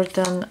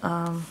certain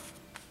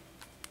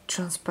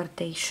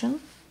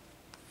transportation.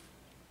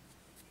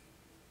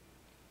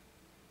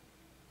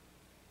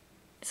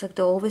 It's like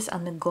they're always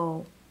on the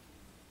go.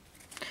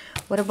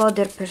 What about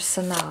their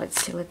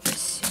personality? Let me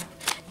see.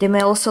 They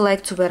may also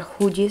like to wear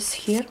hoodies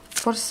here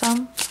for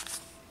some.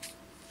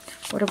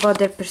 What about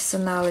their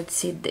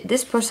personality?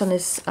 This person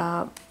is,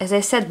 as I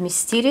said,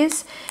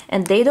 mysterious,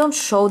 and they don't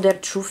show their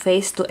true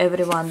face to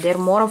everyone. They're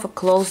more of a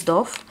closed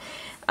off.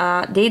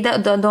 They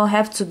don't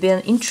have to be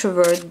an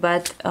introvert,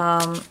 but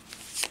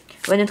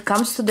when it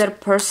comes to their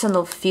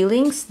personal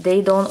feelings,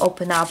 they don't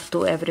open up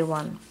to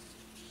everyone.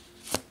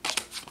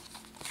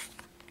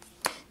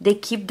 They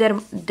keep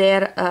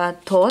their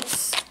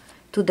thoughts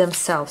to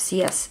themselves.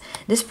 Yes,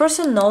 this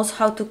person knows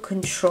how to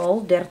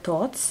control their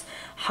thoughts,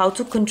 how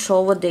to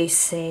control what they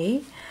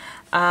say.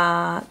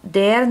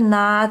 They're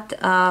not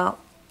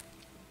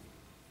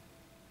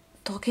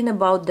talking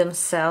about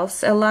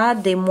themselves a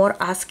lot. They're more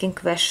asking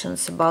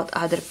questions about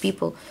other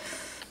people.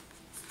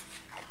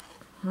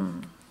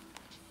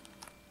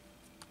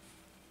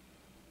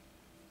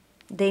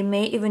 They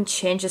may even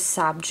change a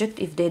subject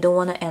if they don't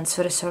want to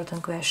answer a certain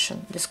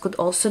question. This could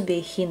also be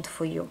a hint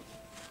for you.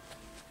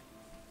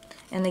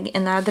 And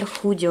another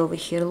hoodie over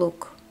here,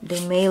 look.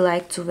 They may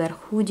like to wear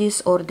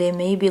hoodies, or they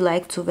maybe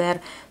like to wear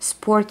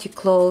sporty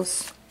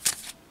clothes.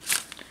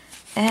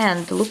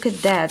 And look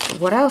at that.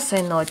 What else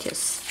I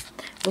noticed?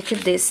 Look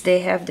at this. They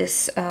have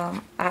this,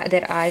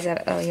 their eyes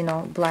are, you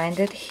know,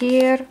 blinded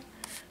here.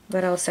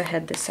 Where else I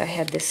had this? I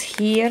had this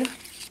here.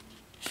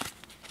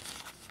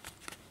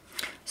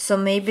 So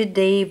maybe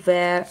they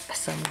wear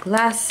some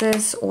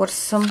glasses or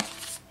something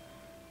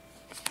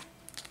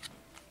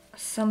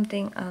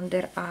on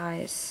their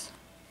eyes.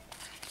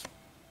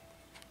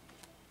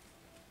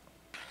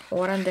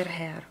 Or on their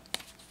hair.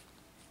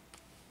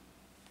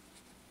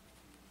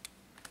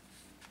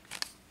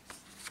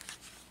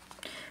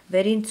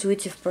 Very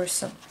intuitive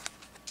person.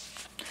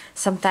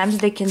 Sometimes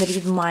they can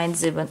read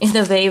minds even in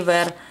a way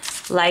where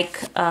like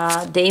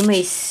they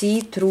may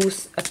see through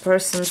a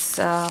person's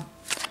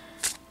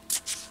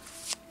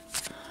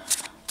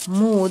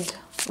mood,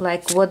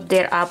 like what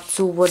they're up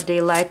to, what they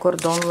like or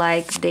don't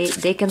like.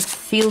 They can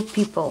feel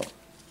people.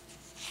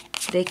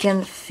 They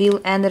can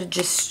feel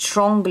energy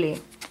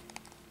strongly.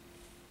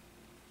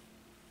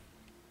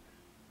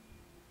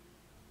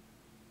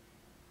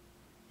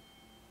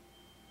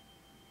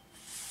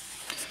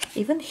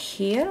 Even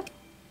here,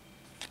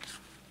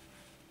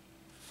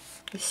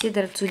 you see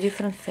there are two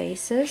different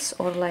faces,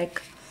 or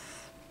like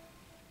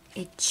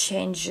it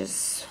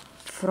changes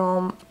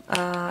from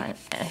a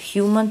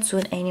human to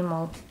an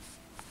animal.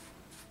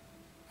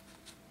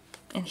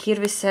 And here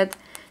we said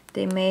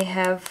they may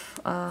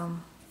have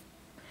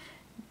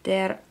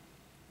their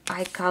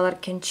eye color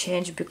can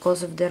change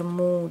because of their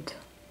mood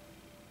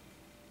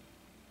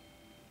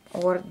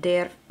or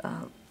their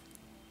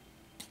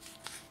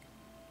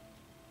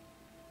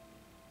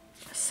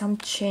some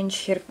change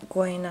here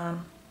going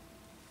on.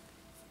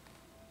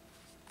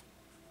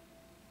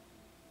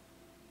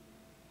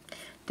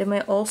 They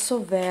may also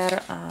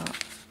wear a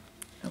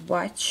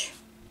watch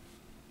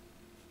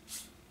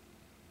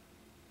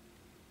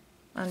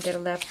on their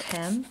left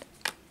hand,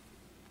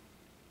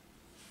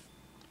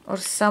 or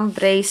some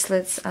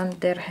bracelets on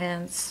their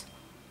hands.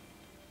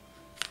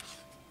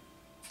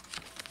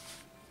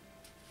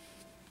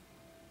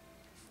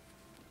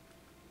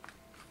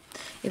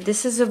 If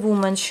this is a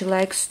woman, she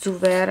likes to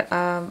wear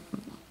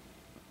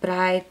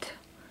bright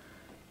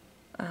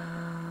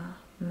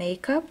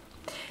makeup.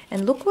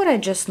 And look what I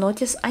just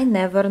noticed. I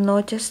never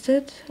noticed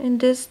it in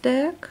this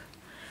deck,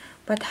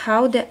 but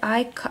how the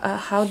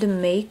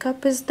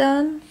makeup is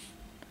done,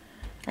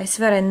 I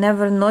swear I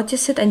never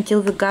noticed it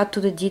until we got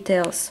to the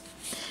details.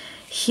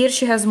 Here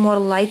she has more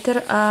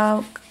lighter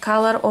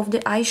color of the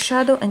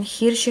eyeshadow, and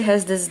here she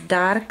has this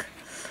dark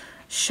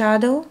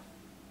shadow.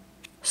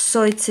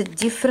 So it's a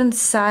different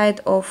side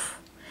of,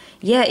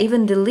 yeah,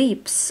 even the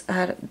lips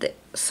are,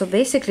 so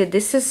basically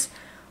this is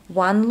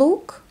one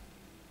look,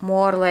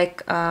 more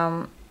like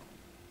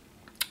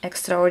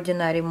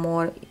extraordinary,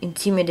 more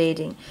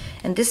intimidating,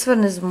 and this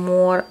one is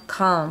more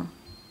calm.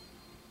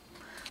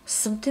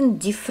 Something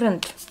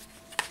different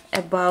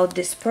about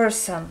this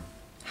person,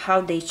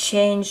 how they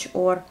change,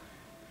 or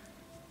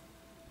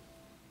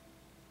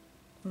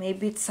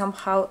maybe it's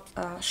somehow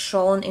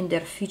shown in their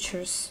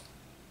features.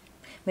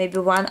 Maybe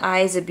one eye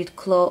is a bit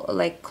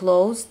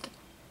closed.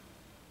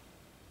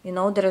 You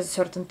know, there are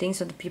certain things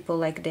that people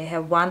like, they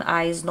have one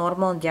eye is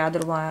normal and the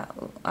other one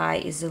eye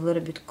is a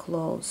little bit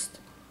closed.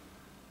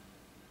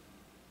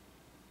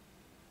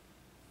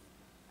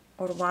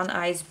 Or one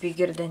eye is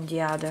bigger than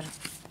the other.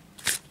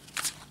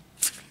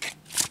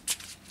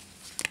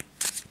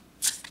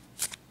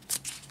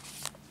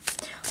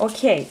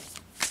 Okay.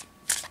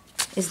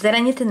 Is there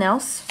anything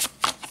else?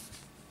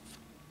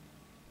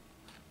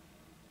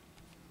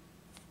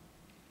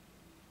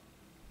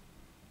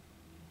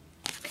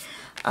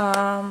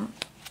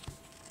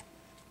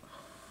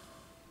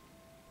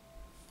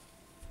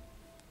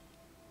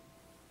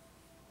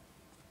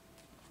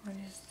 What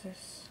is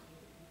this?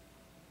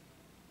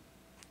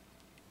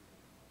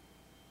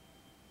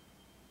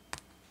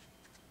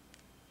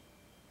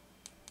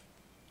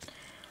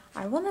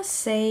 I want to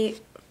say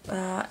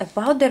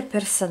about their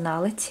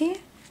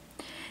personality.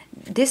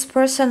 This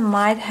person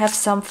might have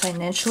some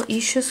financial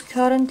issues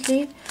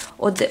currently,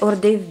 or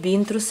they've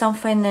been through some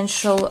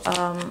financial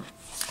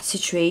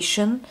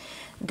situation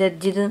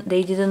that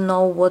they didn't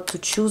know what to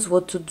choose,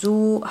 what to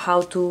do,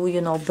 how to,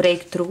 you know,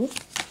 break through.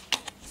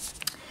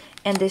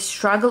 And they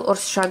struggle or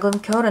struggling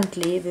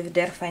currently with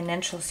their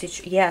financial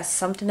situation. Yes,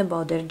 something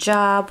about their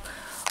job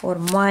or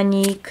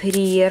money,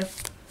 career,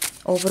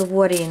 over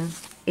worrying.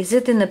 Is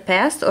it in the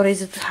past or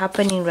is it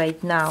happening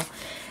right now?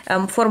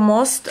 For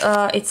most,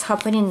 it's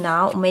happening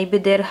now. Maybe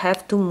they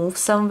have to move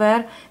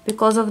somewhere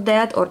because of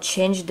that, or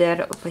change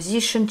their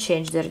position,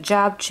 change their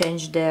job,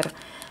 change their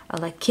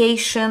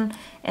location,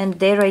 and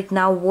they're right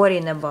now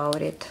worrying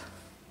about it.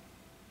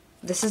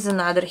 This is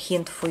another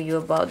hint for you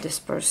about this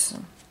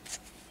person.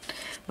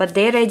 But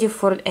they're ready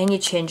for any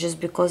changes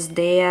because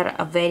they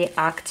are very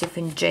active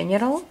in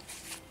general.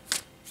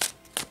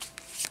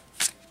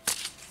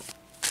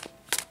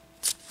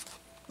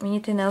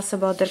 Anything else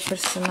about their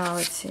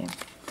personality?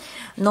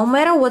 No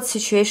matter what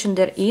situation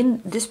they're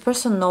in, this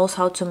person knows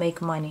how to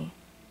make money.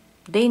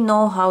 They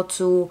know how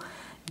to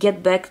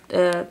get back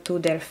to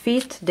their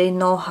feet. They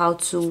know how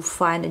to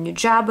find a new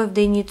job if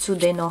they need to.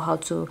 They know how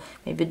to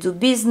maybe do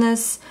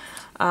business.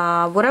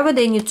 Whatever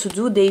they need to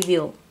do, they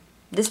will.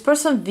 This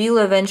person will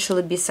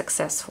eventually be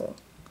successful.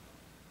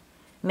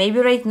 Maybe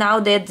right now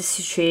they're at the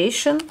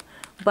situation,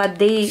 but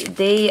they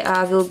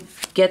will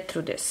get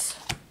through this.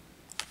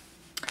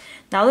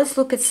 Now let's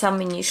look at some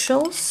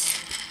initials.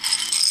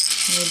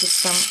 Maybe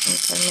some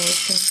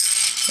information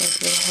that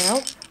will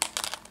help.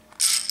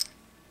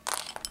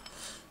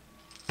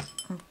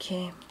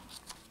 Okay.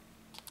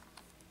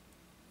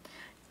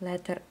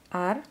 Letter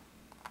R.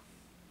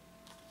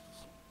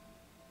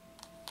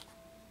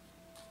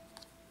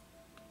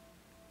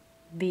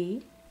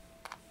 B.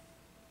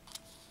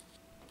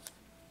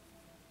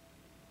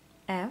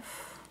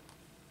 F.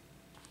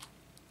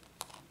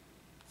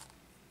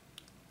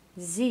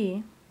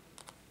 Z.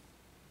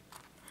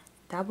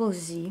 Double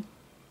Z.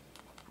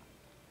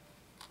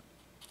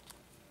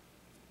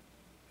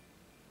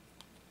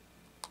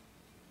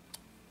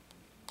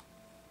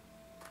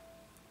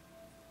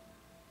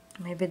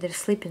 Maybe they're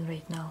sleeping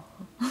right now.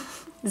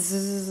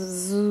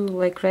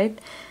 Like, right?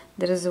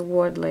 There is a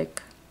word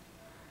like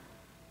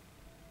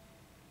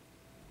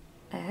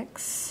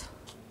X.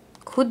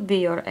 Could be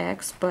your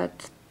X,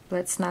 but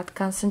let's not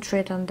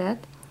concentrate on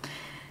that.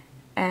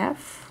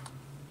 F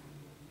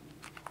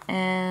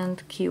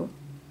and Q.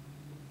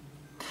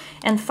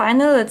 And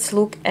finally, let's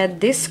look at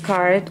this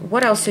card.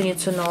 What else you need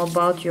to know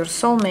about your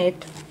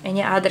soulmate?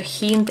 Any other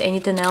hint,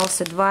 anything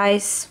else,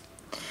 advice?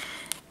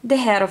 The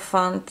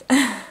Hierophant.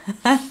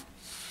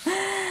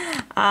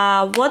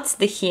 What's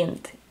the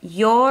hint?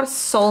 Your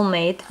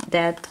soulmate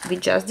that we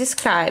just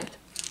described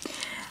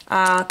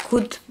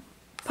could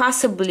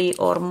possibly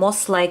or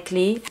most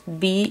likely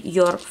be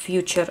your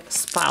future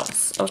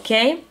spouse,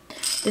 okay?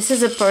 This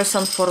is a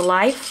person for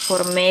life,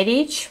 for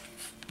marriage,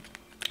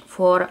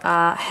 for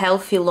a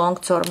healthy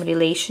long-term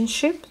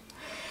relationship,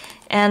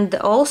 and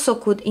also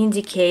could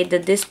indicate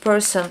that this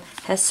person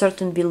has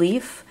certain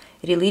belief,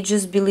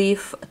 religious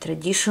belief,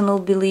 traditional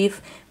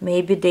belief.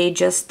 Maybe they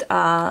just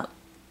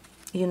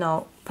you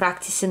know,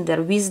 practicing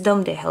their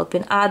wisdom, they're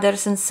helping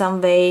others in some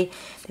way.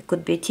 They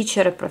could be a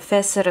teacher, a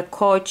professor, a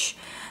coach.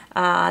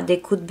 They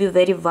could be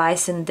very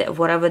wise in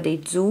whatever they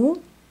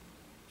do.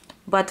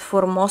 But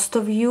for most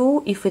of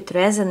you, if it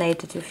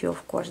resonated with you,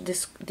 of course,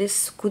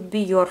 this could be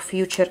your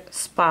future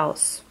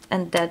spouse,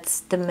 and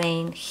that's the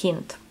main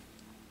hint.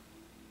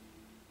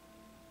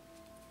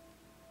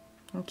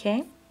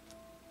 Okay?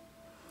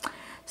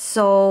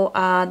 So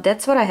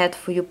that's what I had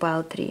for you,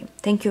 pile 3.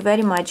 Thank you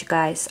very much,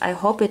 guys. I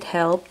hope it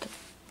helped.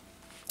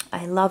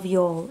 I love you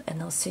all,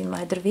 and I'll see you in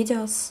my other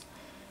videos.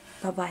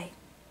 Bye-bye.